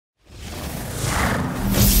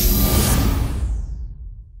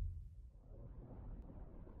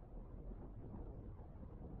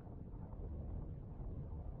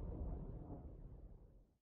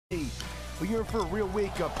here for a real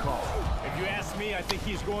wake-up call. If you ask me, I think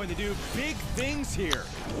he's going to do big things here.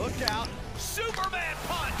 Look out. Superman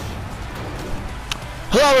punch!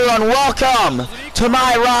 Hello everyone, welcome to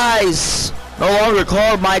My Rise! No longer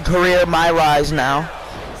called My Career, My Rise now.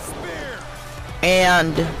 Spear.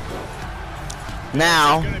 And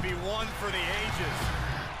now, It's going to be one for the ages.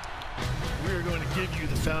 We're going to give you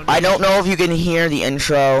the foundation. I don't know if you can hear the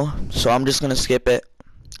intro, so I'm just gonna skip it.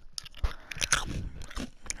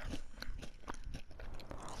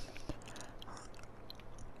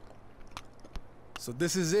 So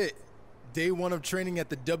this is it. Day one of training at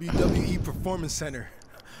the WWE Performance Center.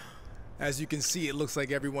 As you can see, it looks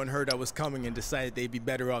like everyone heard I was coming and decided they'd be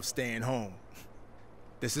better off staying home.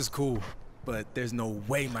 This is cool, but there's no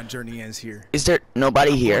way my journey ends here. Is there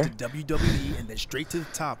nobody here? To WWE and then straight to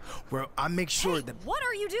the top, where I make sure that... What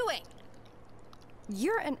are you doing?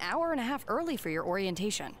 You're an hour and a half early for your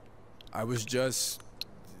orientation. I was just...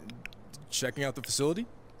 checking out the facility?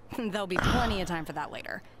 There'll be plenty of time for that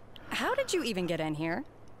later. How did you even get in here?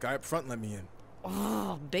 Guy up front let me in.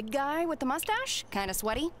 Oh, big guy with the mustache? Kinda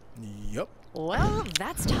sweaty? Yup. Well,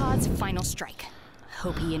 that's Todd's final strike.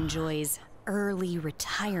 Hope he enjoys early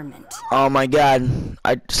retirement. Oh my god,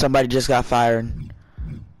 somebody just got fired.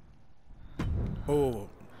 Oh,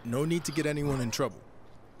 no need to get anyone in trouble.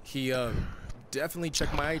 He, definitely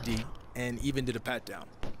checked my ID and even did a pat-down.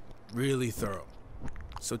 Really thorough.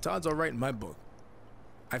 So Todd's alright in my book.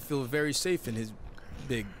 I feel very safe in his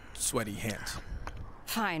big, sweaty hands.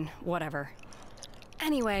 Fine, whatever.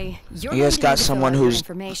 Anyway, you're You going just to got need to someone fill out your who's-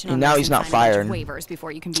 information and on now this he's not and sign a bunch of fired. waivers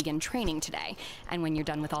before you can begin training today. And when you're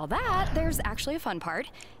done with all that, there's actually a fun part.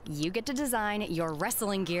 You get to design your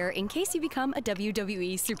wrestling gear in case you become a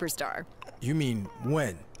WWE superstar. You mean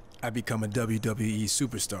when I become a WWE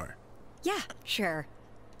superstar? Yeah, sure.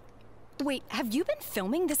 Wait, have you been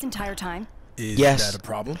filming this entire time? Is Yes. that a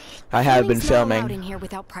problem? I have been Filming's not allowed filming. in here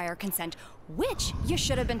without prior consent, which you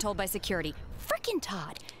should have been told by security. Frickin'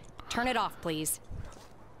 Todd. Turn it off, please.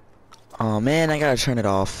 Oh man, I gotta turn it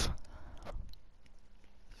off.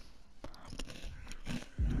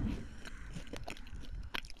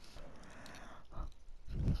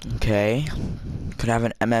 Okay. Could have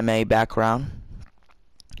an MMA background.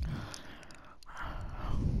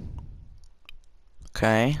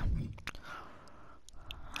 Okay.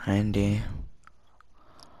 Andy.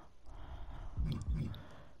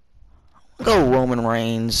 Go Roman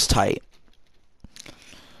Reigns type.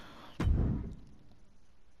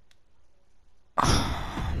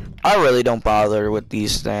 I really don't bother with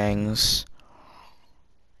these things.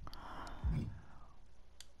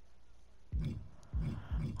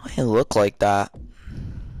 Why do you look like that?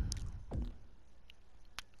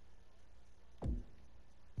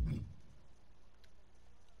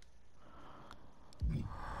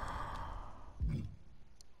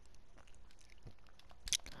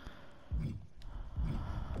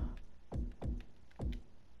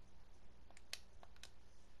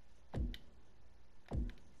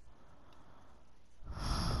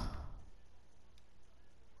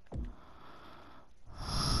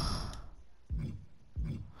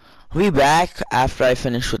 We'll be back after I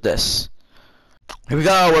finish with this. Here we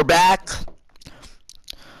go, we're back.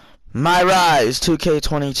 My Rise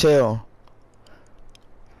 2K22.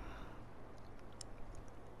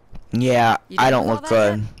 Yeah, You I done don't with all look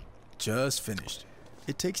that good. yet? Just finished.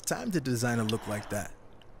 It takes time to design a look like that.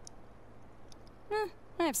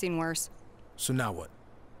 I've seen worse. So now what?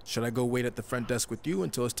 Should I go wait at the front desk with you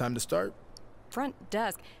until it's time to start? Front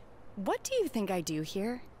desk. What do you think I do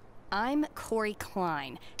here? I'm Corey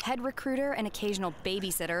Klein, head recruiter and occasional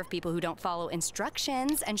babysitter of people who don't follow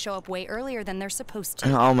instructions and show up way earlier than they're supposed to.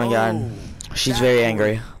 Oh my god. Oh, She's that very Corey.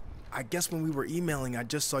 angry. I guess when we were emailing, I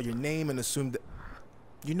just saw your name and assumed that...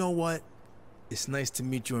 You know what? It's nice to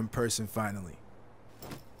meet you in person finally.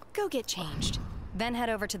 Go get changed. Then head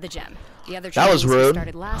over to the gym. The other That was trainings we rude.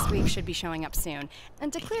 started last week should be showing up soon.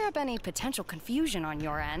 And to clear up any potential confusion on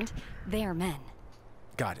your end, they are men.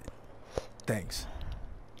 Got it. Thanks.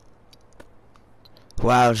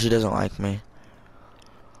 Wow, she doesn't like me.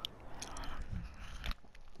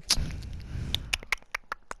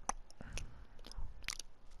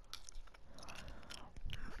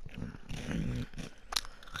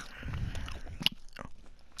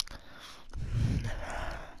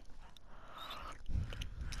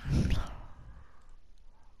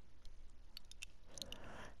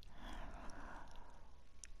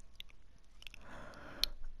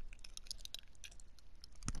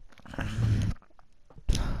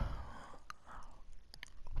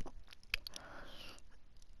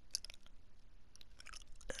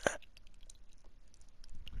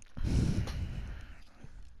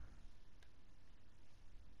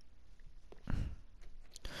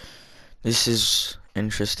 This is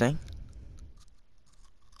interesting.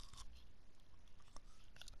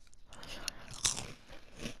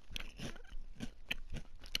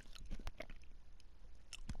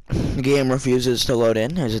 The game refuses to load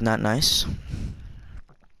in. Isn't that nice?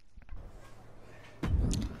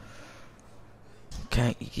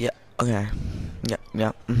 Okay, yeah, okay.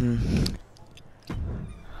 Yeah,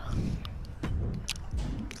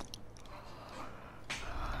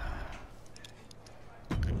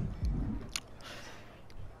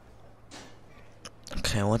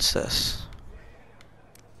 Okay, what's this?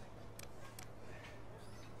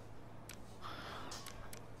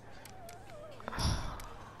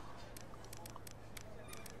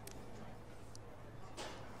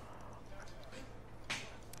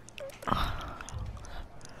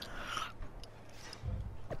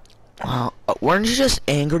 Wow, weren't you just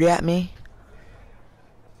angry at me?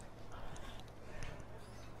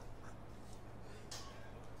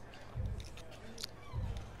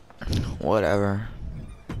 Whatever.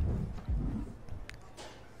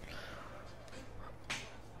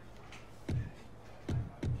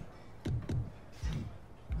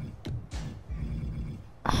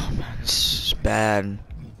 Oh man, this is bad.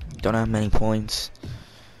 Don't have many points.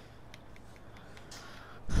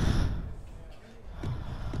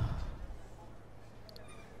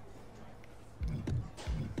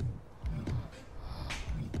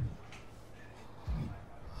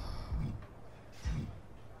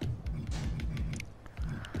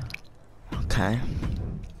 Okay.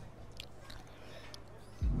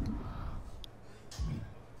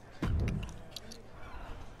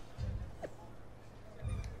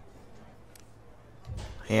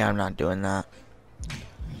 Yeah, I'm not doing that.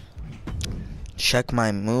 Check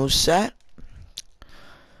my moveset.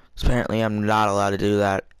 Apparently, I'm not allowed to do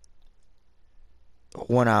that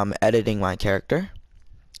when I'm editing my character.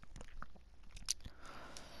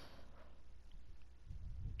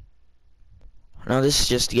 No, this is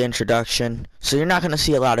just the introduction, so you're not going to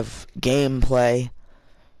see a lot of gameplay,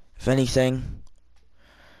 if anything.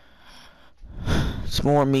 It's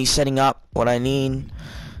more me setting up what I need.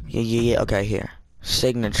 Yeah, okay, here.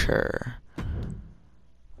 Signature.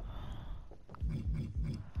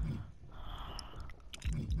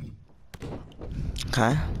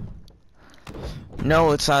 Okay.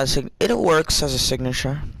 No, it's not a it works as a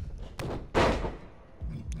signature.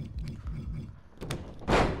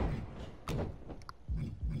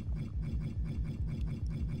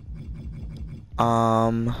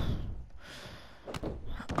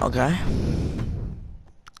 Okay.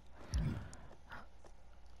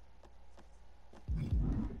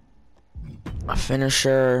 A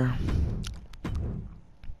finisher.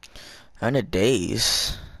 And a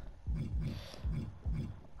daze.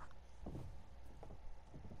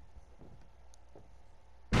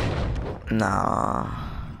 Nah.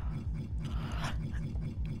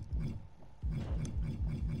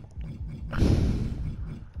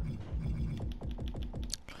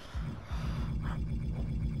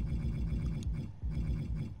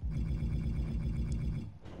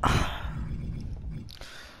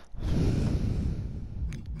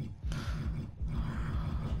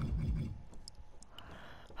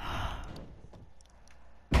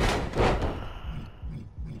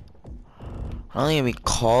 I don't think we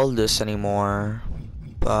called this anymore,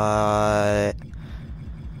 but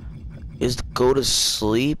is go to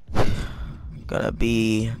sleep gonna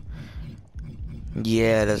be?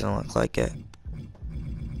 Yeah, it doesn't look like it.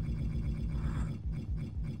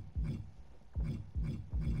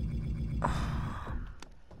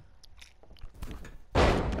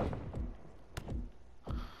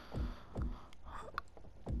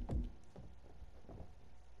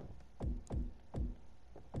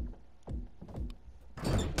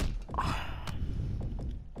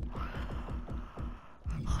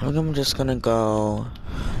 I think I'm just gonna go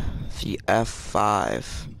the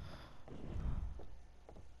F5.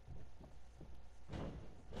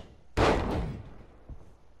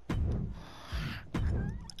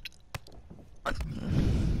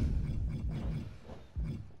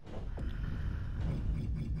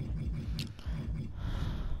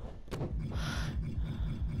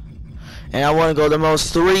 And I want to go the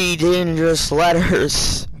most 3 dangerous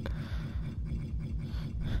letters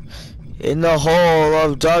in the whole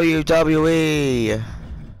of WWE.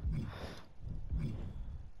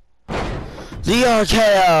 The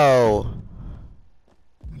RKO.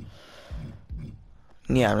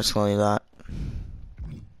 Yeah, I'm just gonna leave that.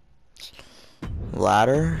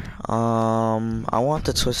 Ladder. I want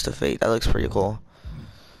the Twist of Fate. That looks pretty cool.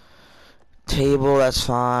 Table, that's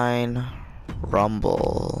fine.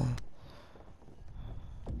 Rumble.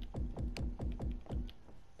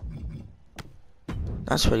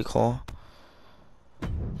 That's pretty cool.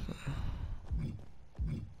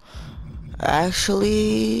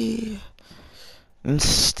 Actually,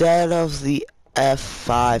 instead of the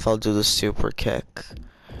F5, I'll do the super kick.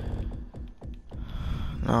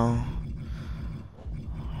 No.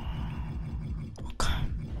 Okay.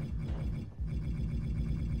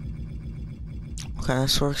 Okay,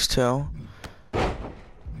 this works too.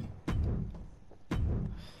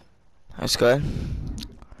 That's good.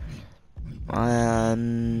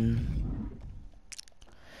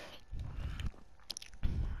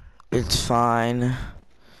 It's fine.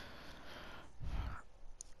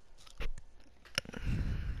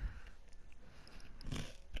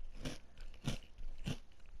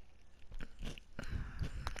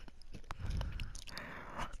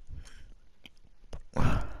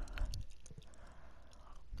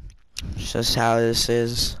 It's just how this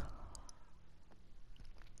is.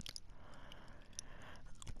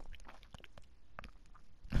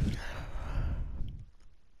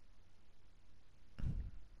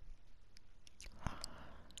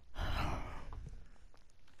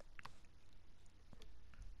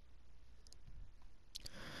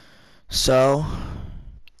 So,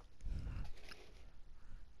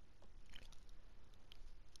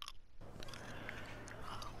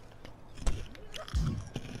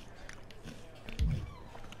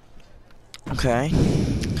 okay,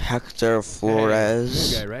 Hector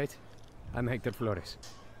Flores. Hey, new guy, right? I'm Hector Flores.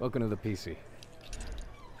 Welcome to the PC.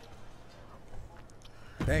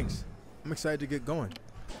 Thanks. I'm excited to get going,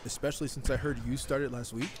 especially since I heard you started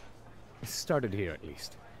last week. Started here, at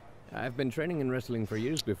least. I've been training in wrestling for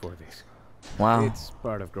years before this. Wow. It's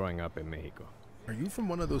part of growing up in Mexico. Are you from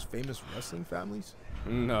one of those famous wrestling families?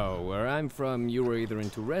 No, where I'm from, you were either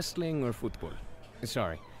into wrestling or football.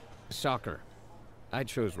 Sorry, soccer. I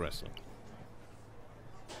chose wrestling.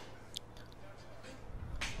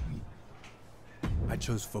 I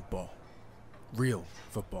chose football. Real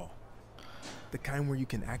football. The kind where you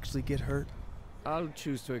can actually get hurt. I'll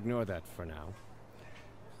choose to ignore that for now.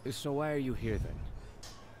 So why are you here then?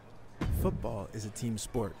 Football is a team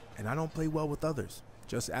sport, and I don't play well with others.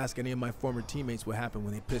 Just ask any of my former teammates what happened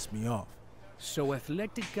when they pissed me off. So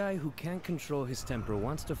athletic guy who can't control his temper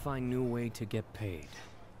wants to find new way to get paid.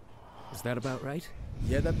 Is that about right?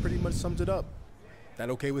 Yeah, that pretty much sums it up. That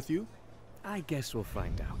okay with you? I guess we'll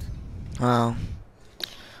find out. Wow.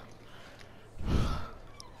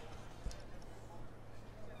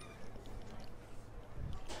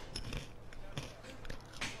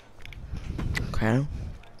 Okay.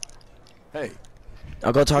 Hey.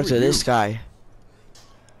 I'll go talk Who to are this you? guy.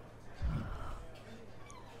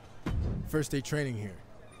 First day training here.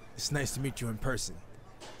 It's nice to meet you in person.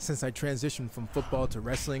 Since I transitioned from football to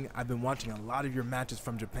wrestling, I've been watching a lot of your matches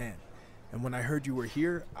from Japan. And when I heard you were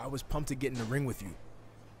here, I was pumped to get in the ring with you.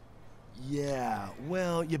 Yeah,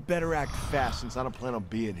 well, you better act fast since I don't plan on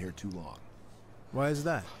being here too long. Why is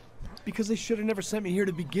that? Because they should have never sent me here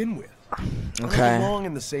to begin with. I don't Okay. belong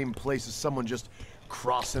in the same place as someone just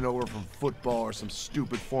crossing over from football or some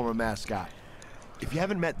stupid former mascot. If you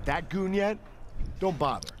haven't met that goon yet, don't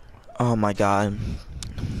bother. Oh my god.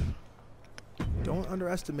 Don't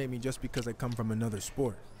underestimate me just because I come from another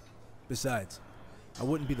sport. Besides, I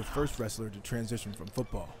wouldn't be the first wrestler to transition from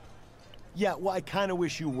football. Yeah, well, I kind of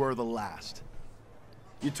wish you were the last.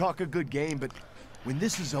 You talk a good game, but when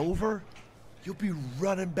this is over, you'll be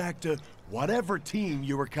running back to whatever team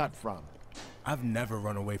you were cut from. I've never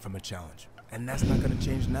run away from a challenge, and that's not going to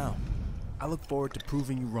change now. I look forward to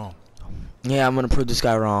proving you wrong. Yeah, I'm gonna prove this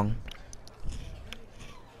guy wrong.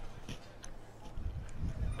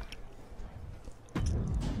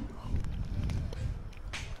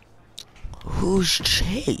 Who's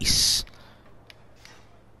Chase?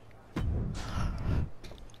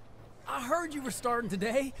 I heard you were starting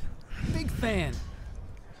today. Big fan.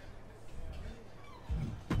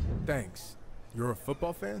 Thanks. You're a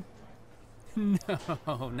football fan?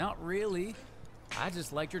 No, not really. I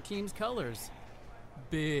just like your team's colors.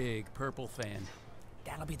 Big purple fan.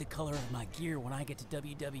 That'll be the color of my gear when I get to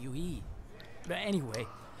WWE. But anyway,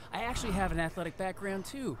 I actually have an athletic background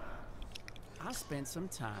too. I spent some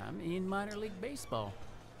time in minor league baseball.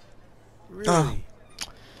 Really?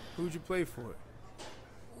 Who'd you play for?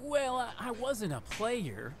 Well, I wasn't a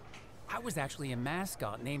player. I was actually a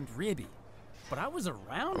mascot named Ribby. But I was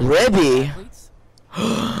around with Ribby? athletes.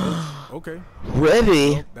 Okay.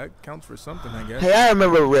 Ribby? Well, that counts for something, I guess. Hey, I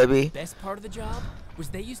remember Ribby. Best part of the job was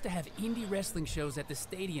they used to have indie wrestling shows at the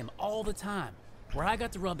stadium all the time, where I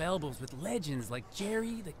got to rub elbows with legends like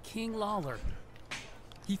Jerry the King Lawler.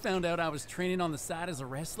 He found out I was training on the side as a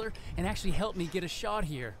wrestler and actually helped me get a shot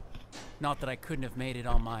here. Not that I couldn't have made it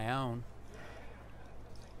on my own.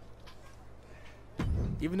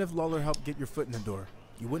 Even if Lawler helped get your foot in the door,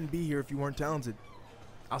 you wouldn't be here if you weren't talented.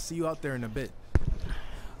 I'll see you out there in a bit.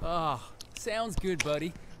 Ah, sounds good,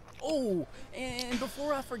 buddy. Oh, and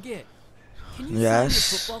before I forget, can you sign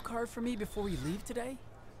Yes. your football card for me before you leave today?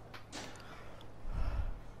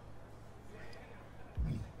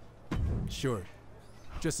 Sure.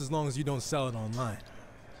 Just as long as you don't sell it online.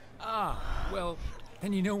 Ah, well,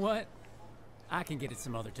 then you know what? I can get it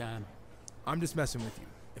some other time. I'm just messing with you.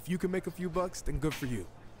 If you can make a few bucks, then good for you.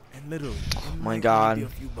 And literally, Oh my God. be a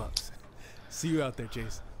few bucks. See you out there,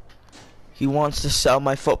 Chase. He wants to sell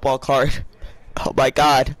my football card. Oh my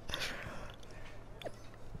God.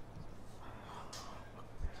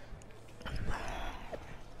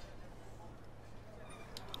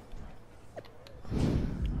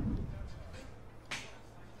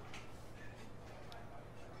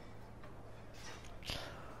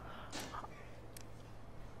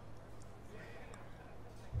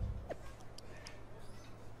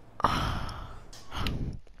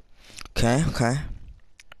 Okay, okay.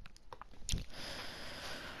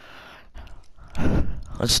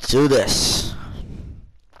 Let's do this.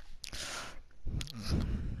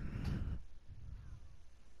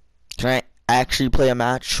 Can I actually play a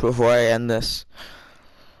match before I end this?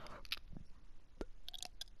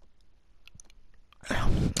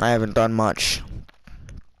 I haven't done much.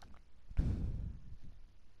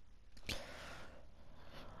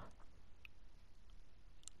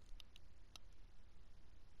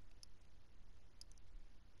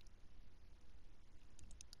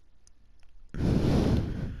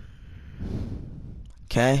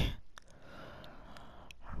 Okay.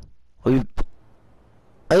 I'll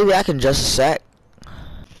be back in just a sec.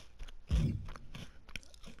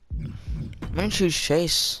 I'm gonna choose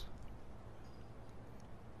Chase.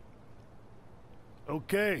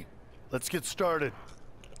 Okay, let's get started.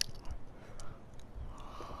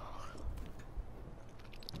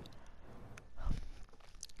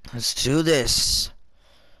 Let's do this.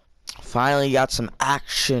 Finally got some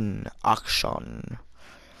action. Action.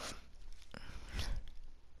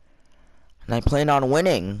 And I plan on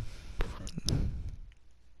winning.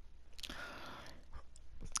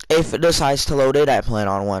 If it decides to load it, I plan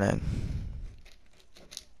on winning.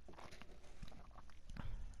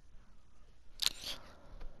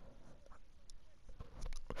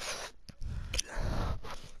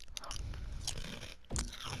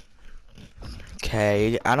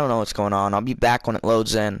 Okay, I don't know what's going on. I'll be back when it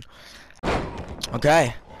loads in.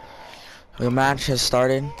 Okay. The match has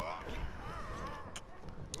started.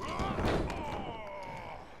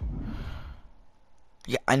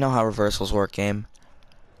 Yeah, I know how reversals work, game.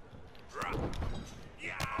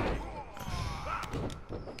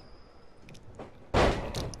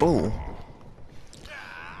 Ooh.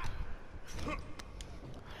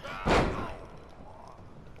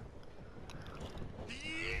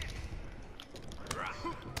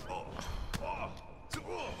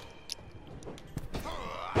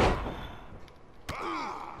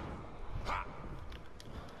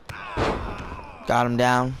 Got him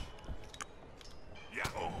down.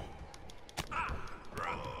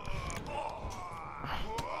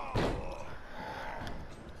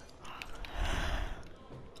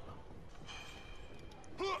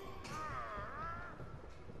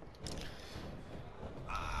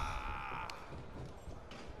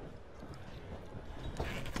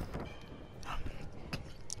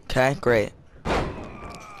 Okay, great.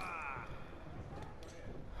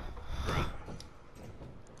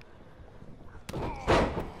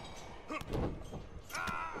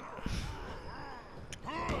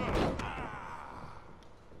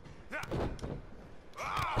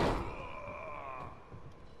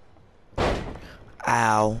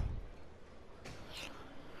 Ow.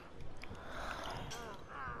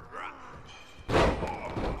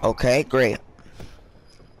 Okay, great.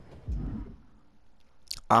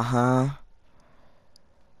 Uh-huh.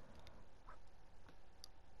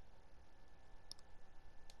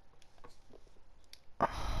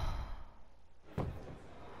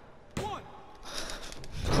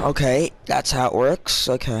 Okay, that's how it works.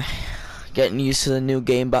 Okay. Getting used to the new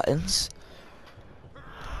game buttons.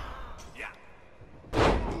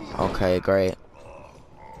 Okay, great.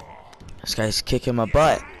 This guy's kicking my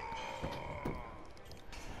butt.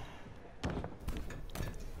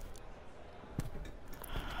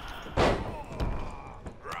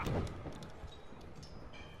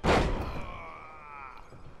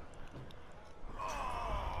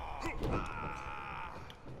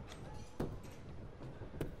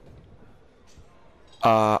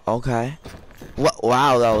 Okay. What?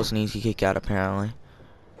 Wow, that was an easy kick out, apparently.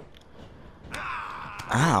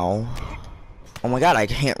 Ow. Oh my god, I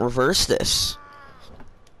can't reverse this.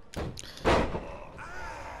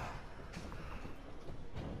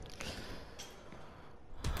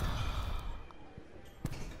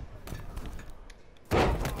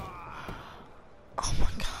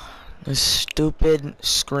 A stupid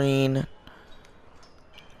screen.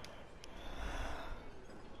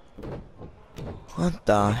 What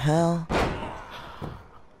the hell?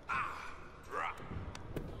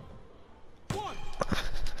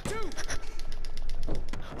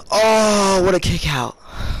 Oh, what a kick out.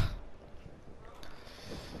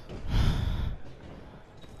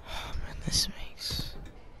 Oh man, this makes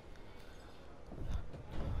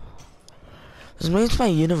my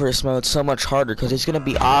universe mode so much harder because it's gonna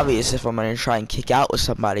be obvious if I'm gonna try and kick out with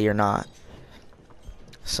somebody or not.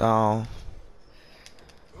 So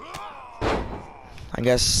I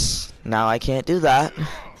guess now I can't do that.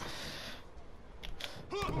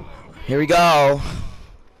 Here we go.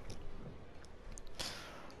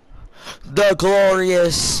 The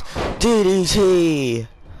glorious DDT.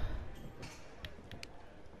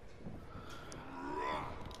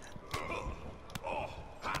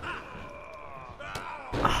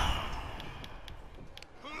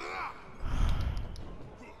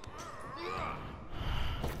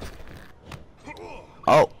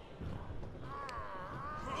 Oh.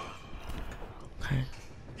 Okay.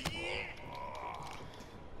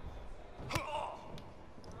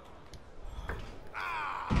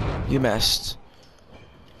 You missed.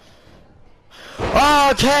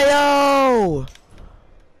 Oh, KO!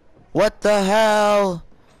 What the hell?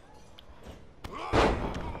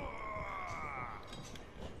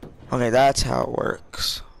 Okay, that's how it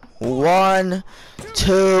works. 1,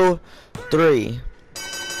 2, 3.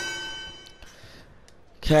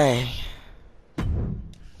 Okay.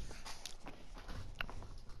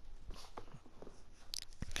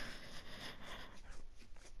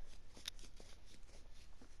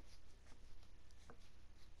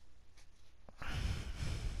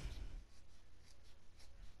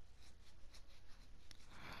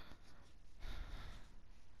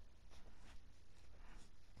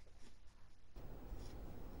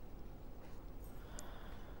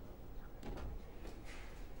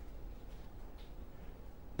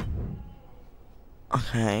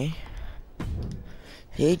 Okay.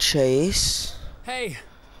 Hey, Chase. Hey,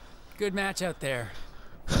 good match out there.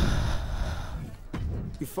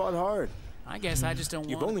 You fought hard. I guess I just don't want.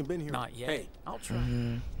 You've only been here. Not yet. Hey. I'll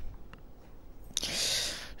try.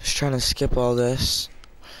 Just trying to skip all this.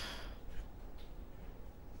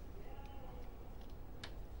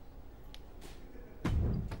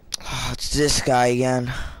 Oh, it's this guy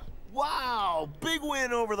again. Wow, big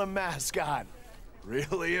win over the mascot.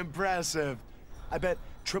 Really impressive. I bet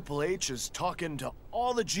Triple H is talking to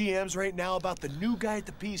all the GMs right now about the new guy at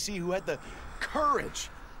the PC who had the courage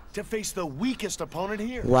to face the weakest opponent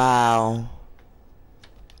here. Wow.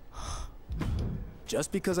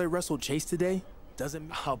 Just because I wrestled Chase today doesn't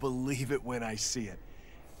mean... I'll believe it when I see it.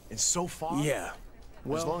 And so far, Yeah.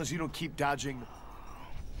 Well, as long as you don't keep dodging...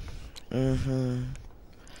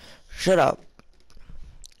 Shut up.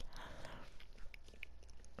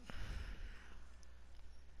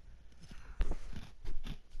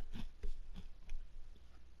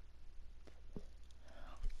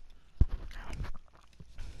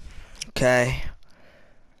 Okay.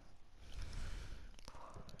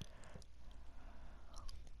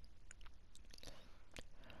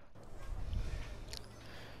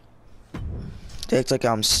 It's like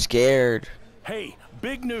I'm scared. Hey,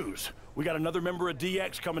 big news. We got another member of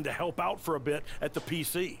DX coming to help out for a bit at the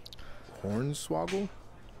PC. Hornswoggle?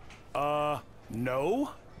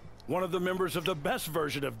 No. One of the members of the best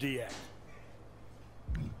version of DX.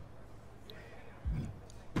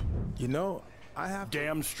 You know, I have to...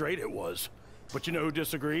 Damn straight it was. But you know who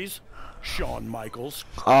disagrees? Shawn Michaels.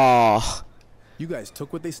 Oh. You guys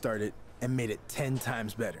took what they started and made it 10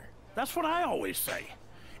 times better. That's what I always say.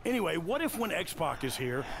 Anyway, what if when X-Pac is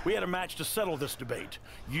here, we had a match to settle this debate?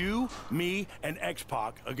 You, me, and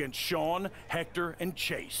X-Pac against Shawn, Hector, and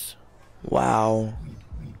Chase. Wow.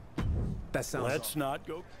 That sounds... Let's not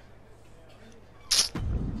go...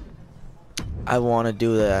 I want to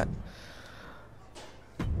do that.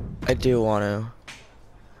 I do want to.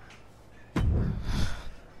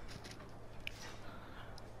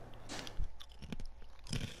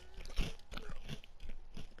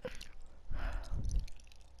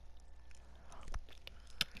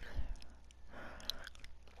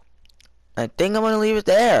 I think I'm going to leave it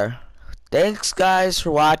there. Thanks, guys,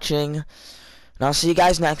 for watching. And I'll see you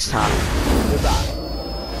guys next time. Goodbye.